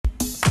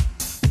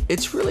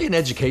It's really an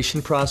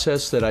education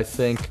process that I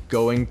think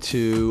going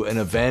to an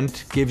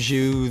event gives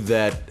you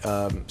that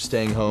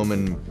staying home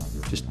and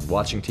just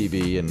watching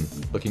TV and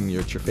looking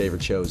at your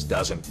favorite shows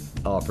doesn't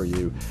offer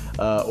you,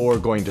 or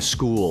going to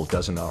school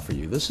doesn't offer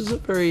you. This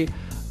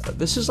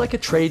is like a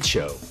trade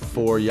show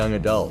for young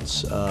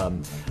adults.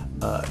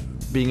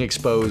 Being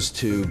exposed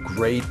to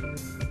great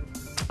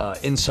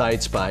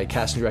insights by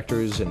casting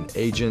directors and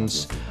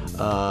agents,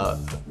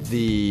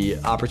 the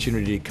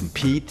opportunity to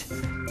compete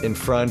in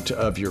front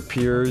of your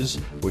peers,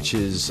 which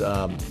is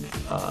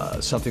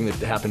something that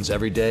happens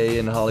every day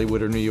in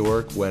Hollywood or New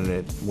York when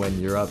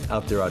you're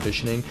out there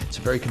auditioning. It's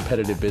a very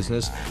competitive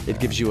business. It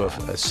gives you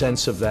a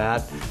sense of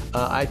that.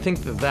 I think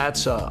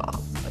that's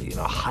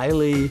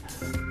highly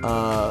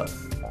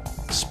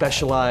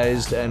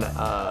specialized and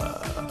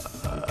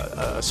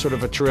sort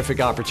of a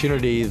terrific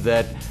opportunity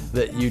that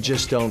you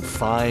just don't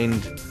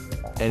find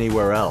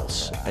anywhere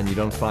else, and you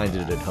don't find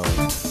it at home.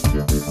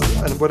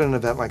 And what an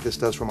event like this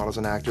does for models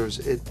and actors,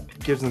 it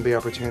gives them the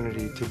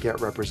opportunity to get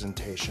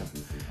representation,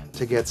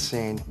 to get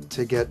seen,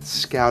 to get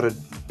scouted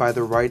by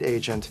the right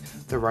agent,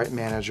 the right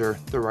manager,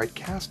 the right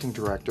casting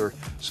director,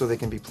 so they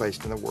can be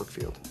placed in the work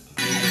field.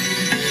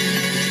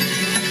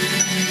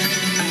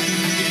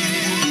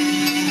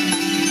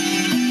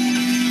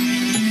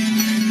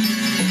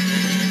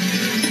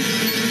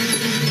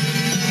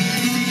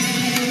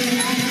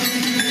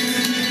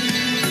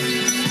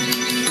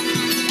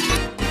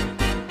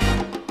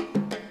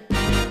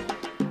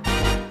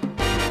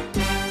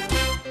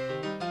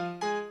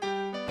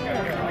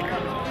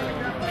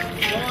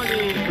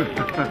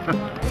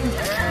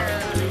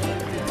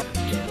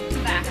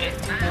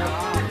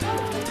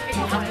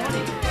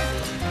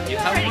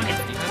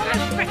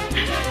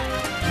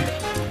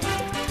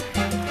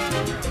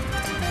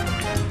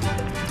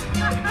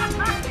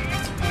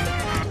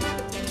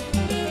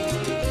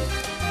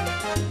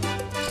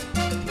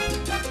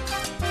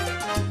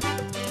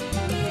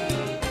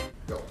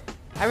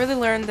 I really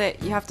learned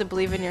that you have to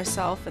believe in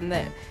yourself, and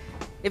that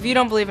if you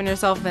don't believe in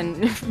yourself,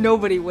 then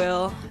nobody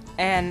will.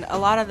 And a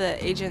lot of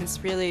the agents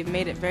really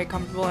made it very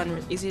comfortable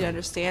and easy to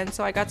understand,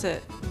 so I got to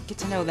get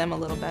to know them a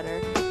little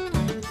better.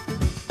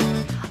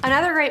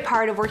 Another great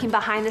part of working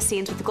behind the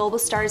scenes with the Global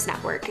Stars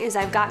Network is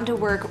I've gotten to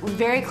work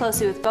very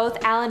closely with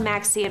both Alan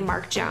Maxey and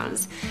Mark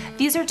Jones.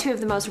 These are two of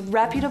the most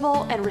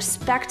reputable and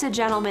respected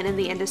gentlemen in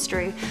the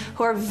industry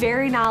who are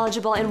very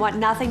knowledgeable and want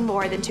nothing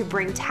more than to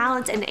bring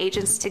talent and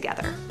agents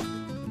together.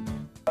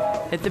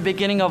 At the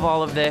beginning of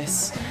all of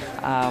this,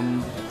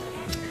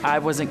 I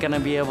wasn't going to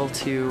be able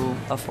to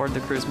afford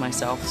the cruise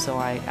myself, so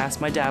I asked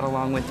my dad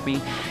along with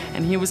me,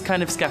 and he was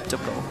kind of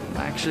skeptical.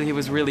 Actually, he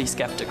was really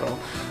skeptical.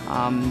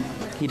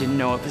 He didn't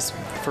know it was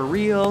for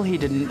real. He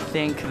didn't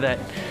think that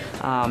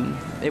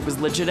it was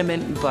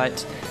legitimate,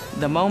 but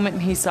the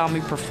moment he saw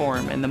me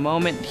perform and the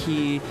moment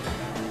he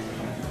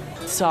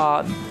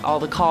saw all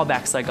the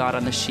callbacks I got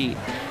on the sheet,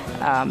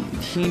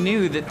 he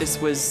knew that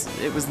it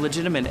was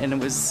legitimate, and it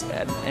was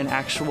an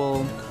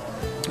actual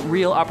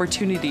real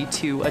opportunity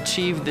to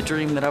achieve the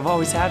dream that I've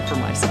always had for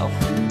myself.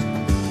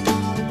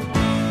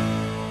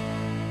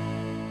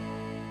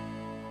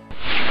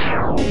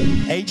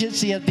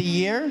 Agency of the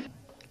Year,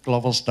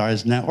 Global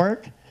Stars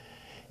Network,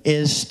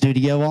 is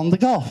Studio on the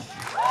Gulf.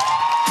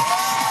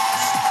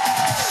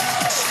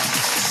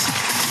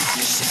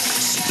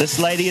 This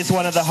lady is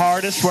one of the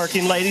hardest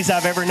working ladies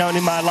I've ever known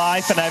in my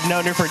life, and I've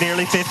known her for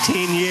nearly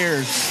 15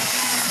 years.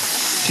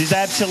 She's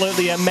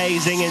absolutely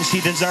amazing, and she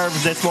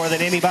deserves this more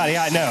than anybody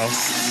I know.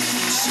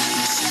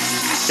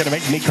 It's gonna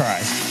make me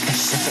cry.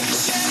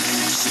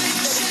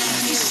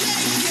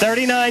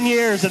 39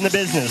 years in the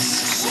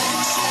business.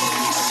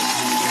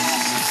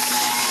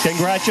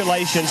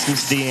 Congratulations,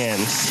 Miss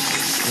Deanne.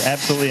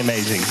 Absolutely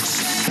amazing.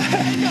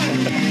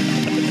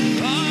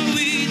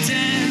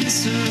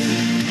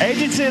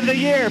 Agency of the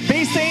Year,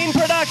 Be Seen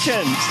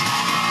Productions.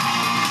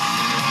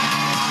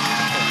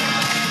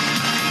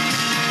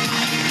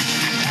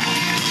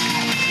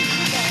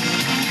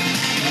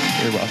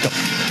 You're welcome.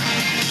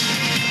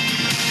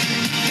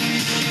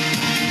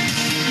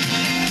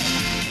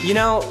 You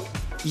know,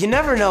 you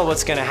never know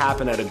what's going to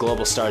happen at a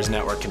Global Stars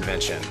Network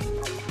convention.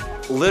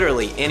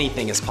 Literally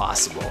anything is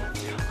possible.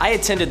 I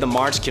attended the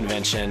March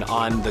convention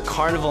on the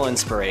Carnival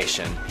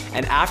Inspiration,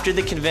 and after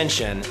the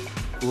convention,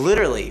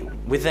 literally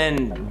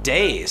within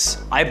days,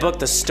 I booked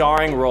the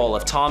starring role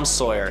of Tom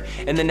Sawyer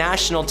in the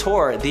national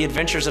tour, The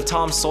Adventures of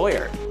Tom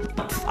Sawyer.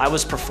 I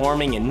was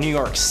performing in New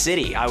York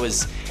City. I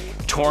was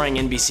touring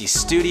NBC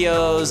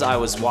studios. I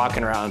was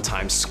walking around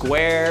Times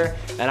Square,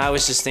 and I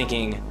was just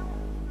thinking,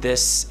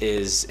 this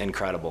is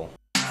incredible.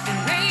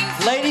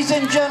 Ladies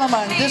and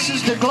gentlemen, this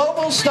is the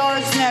Global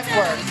Stars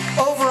Network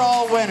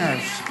overall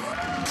winners.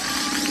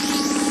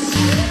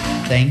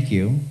 Thank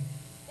you.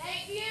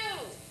 Thank you.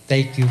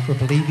 Thank you for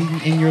believing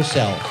in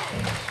yourself.